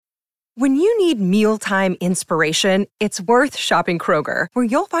When you need mealtime inspiration, it's worth shopping Kroger, where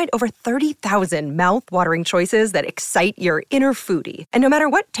you'll find over 30,000 mouth-watering choices that excite your inner foodie. And no matter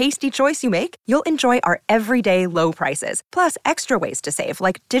what tasty choice you make, you'll enjoy our everyday low prices, plus extra ways to save,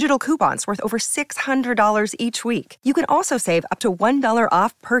 like digital coupons worth over $600 each week. You can also save up to $1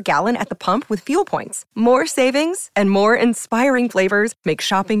 off per gallon at the pump with fuel points. More savings and more inspiring flavors make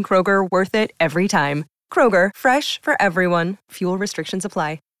shopping Kroger worth it every time. Kroger, fresh for everyone. Fuel restrictions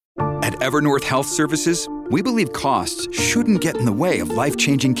apply. At Evernorth Health Services, we believe costs shouldn't get in the way of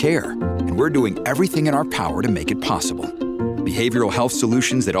life-changing care, and we're doing everything in our power to make it possible. Behavioral health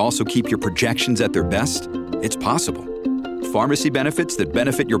solutions that also keep your projections at their best? It's possible. Pharmacy benefits that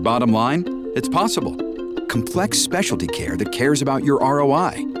benefit your bottom line? It's possible. Complex specialty care that cares about your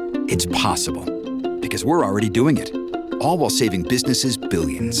ROI? It's possible. Because we're already doing it. All while saving businesses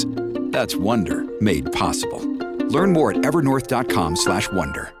billions. That's Wonder made possible. Learn more at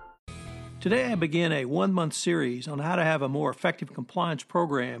evernorth.com/wonder. Today I begin a one-month series on how to have a more effective compliance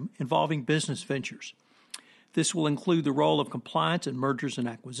program involving business ventures. This will include the role of compliance in mergers and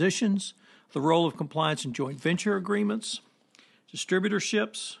acquisitions, the role of compliance in joint venture agreements,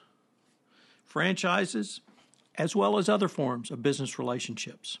 distributorships, franchises, as well as other forms of business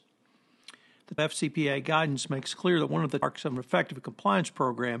relationships. The FCPA guidance makes clear that one of the marks of an effective compliance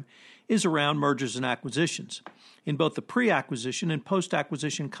program is around mergers and acquisitions, in both the pre-acquisition and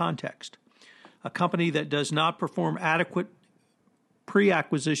post-acquisition context. A company that does not perform adequate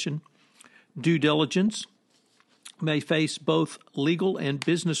pre-acquisition due diligence may face both legal and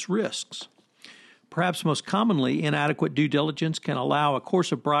business risks. Perhaps most commonly, inadequate due diligence can allow a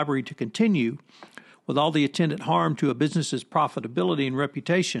course of bribery to continue with all the attendant harm to a business's profitability and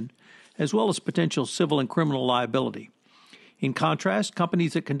reputation, as well as potential civil and criminal liability. In contrast,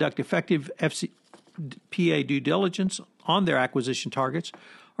 companies that conduct effective FCPA due diligence on their acquisition targets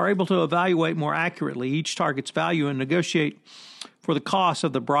are able to evaluate more accurately each target's value and negotiate for the cost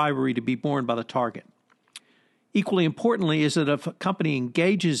of the bribery to be borne by the target. Equally importantly is that if a company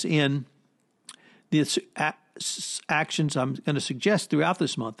engages in the actions I'm going to suggest throughout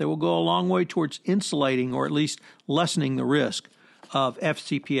this month, they will go a long way towards insulating or at least lessening the risk of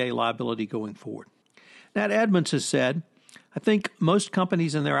FCPA liability going forward. Nat Edmonds has said, I think most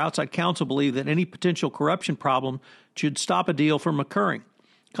companies and their outside counsel believe that any potential corruption problem should stop a deal from occurring.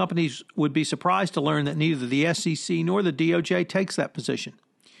 Companies would be surprised to learn that neither the SEC nor the DOJ takes that position.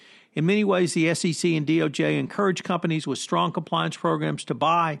 In many ways, the SEC and DOJ encourage companies with strong compliance programs to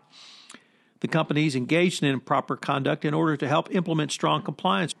buy the companies engaged in improper conduct in order to help implement strong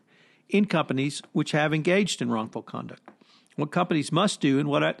compliance in companies which have engaged in wrongful conduct. What companies must do and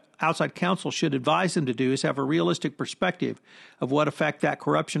what outside counsel should advise them to do is have a realistic perspective of what effect that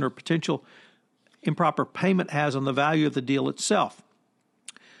corruption or potential improper payment has on the value of the deal itself.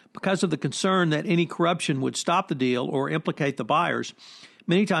 Because of the concern that any corruption would stop the deal or implicate the buyers,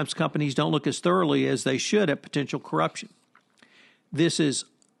 many times companies don't look as thoroughly as they should at potential corruption. This is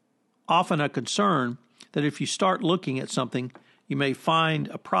often a concern that if you start looking at something, you may find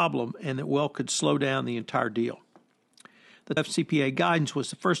a problem and that could slow down the entire deal. The FCPA guidance was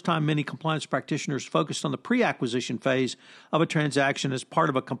the first time many compliance practitioners focused on the pre-acquisition phase of a transaction as part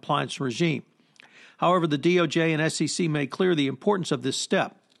of a compliance regime. However, the DOJ and SEC made clear the importance of this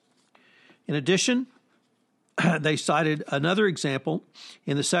step. In addition, they cited another example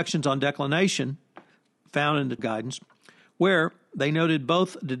in the sections on declination found in the guidance, where they noted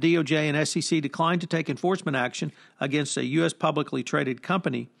both the DOJ and SEC declined to take enforcement action against a U.S. publicly traded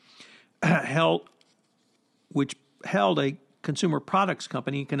company which held a consumer products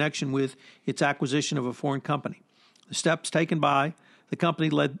company in connection with its acquisition of a foreign company. The steps taken by the company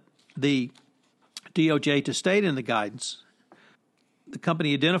led the DOJ to state in the guidance the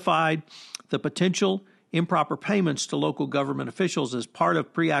company identified the potential improper payments to local government officials as part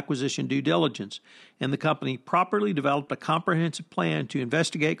of pre-acquisition due diligence, and the company properly developed a comprehensive plan to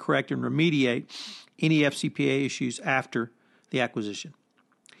investigate, correct, and remediate any FCPA issues after the acquisition.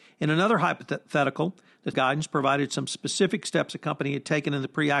 In another hypothetical, the guidance provided some specific steps a company had taken in the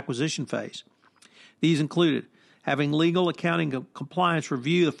pre-acquisition phase. These included having legal, accounting, and compliance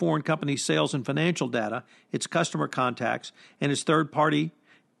review the foreign company's sales and financial data, its customer contacts, and its third-party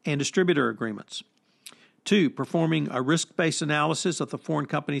and distributor agreements. 2, performing a risk-based analysis of the foreign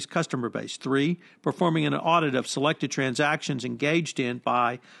company's customer base. 3, performing an audit of selected transactions engaged in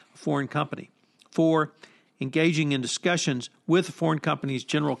by a foreign company. 4, engaging in discussions with the foreign company's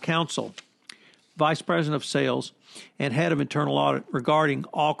general counsel, vice president of sales, and head of internal audit regarding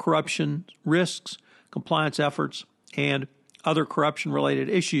all corruption risks, compliance efforts, and other corruption-related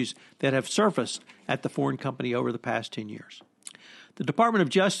issues that have surfaced at the foreign company over the past 10 years. The Department of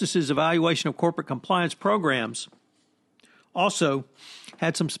Justice's evaluation of corporate compliance programs also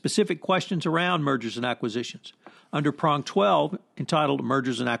had some specific questions around mergers and acquisitions. Under Prong 12, entitled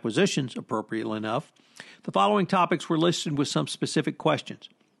Mergers and Acquisitions, appropriately enough, the following topics were listed with some specific questions.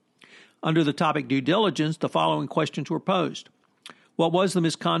 Under the topic due diligence, the following questions were posed. What was the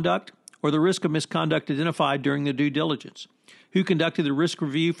misconduct or the risk of misconduct identified during the due diligence? Who conducted the risk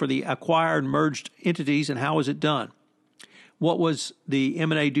review for the acquired merged entities and how was it done? What was the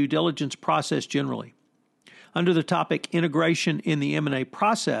M&A due diligence process generally? Under the topic integration in the M&A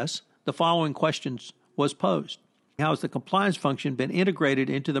process, the following questions was posed. How has the compliance function been integrated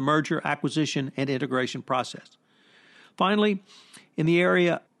into the merger, acquisition, and integration process? Finally, in the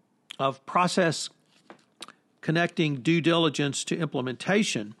area of process connecting due diligence to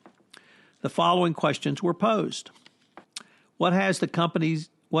implementation, the following questions were posed. What has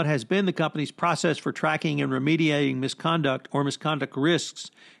been the company's process for tracking and remediating misconduct or misconduct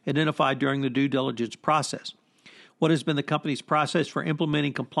risks identified during the due diligence process? What has been the company's process for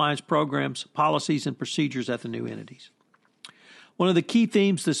implementing compliance programs, policies, and procedures at the new entities? One of the key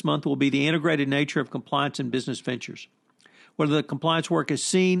themes this month will be the integrated nature of compliance in business ventures. Whether the compliance work is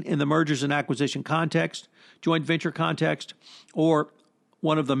seen in the mergers and acquisition context, joint venture context, or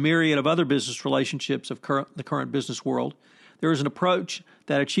one of the myriad of other business relationships of the current business world, there is an approach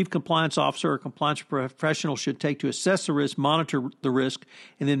that a chief compliance officer or compliance professional should take to assess the risk, monitor the risk,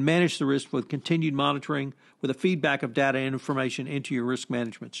 and then manage the risk with continued monitoring with a feedback of data and information into your risk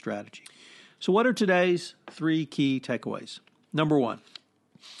management strategy. So what are today's 3 key takeaways? Number 1,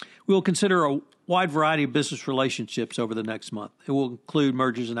 we will consider a wide variety of business relationships over the next month. It will include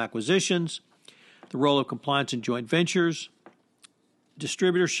mergers and acquisitions, the role of compliance in joint ventures,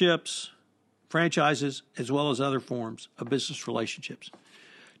 distributorships, franchises, as well as other forms of business relationships.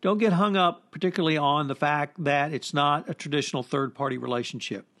 Don't get hung up particularly on the fact that it's not a traditional third-party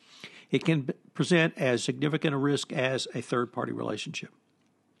relationship. It can present as significant a risk as a third-party relationship.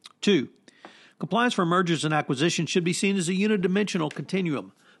 2, compliance for mergers and acquisitions should be seen as a unidimensional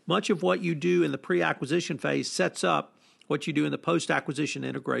continuum. Much of what you do in the pre-acquisition phase sets up what you do in the post-acquisition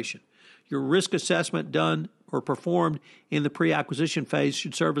integration. Your risk assessment done or performed in the pre-acquisition phase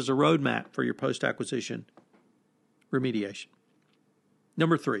should serve as a roadmap for your post-acquisition remediation.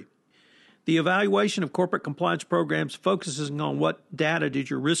 Number 3, the evaluation of corporate compliance programs focuses on what data did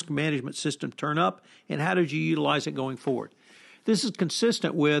your risk management system turn up and how did you utilize it going forward. This is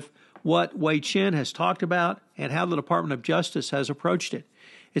consistent with what Wei Chen has talked about and how the Department of Justice has approached it.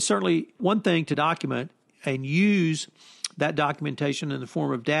 It's certainly one thing to document and use that documentation in the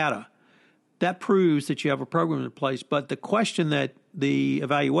form of data. That proves that you have a program in place. But the question that the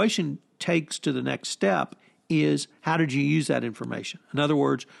evaluation takes to the next step is, how did you use that information? In other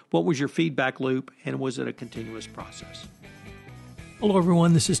words, what was your feedback loop, and was it a continuous process? Hello,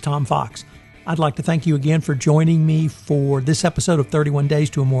 everyone. This is Tom Fox. I'd like to thank you again for joining me for this episode of 31 Days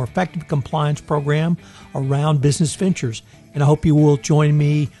to a More Effective Compliance Program around business ventures. And I hope you will join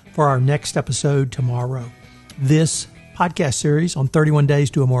me for our next episode tomorrow. This podcast series on 31 Days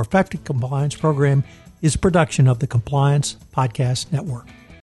to a More Effective Compliance Program is a production of the Compliance Podcast Network.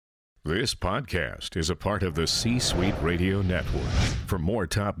 This podcast is a part of the C-Suite Radio Network. For more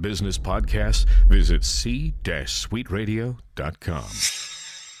top business podcasts, visit c-suiteradio.com.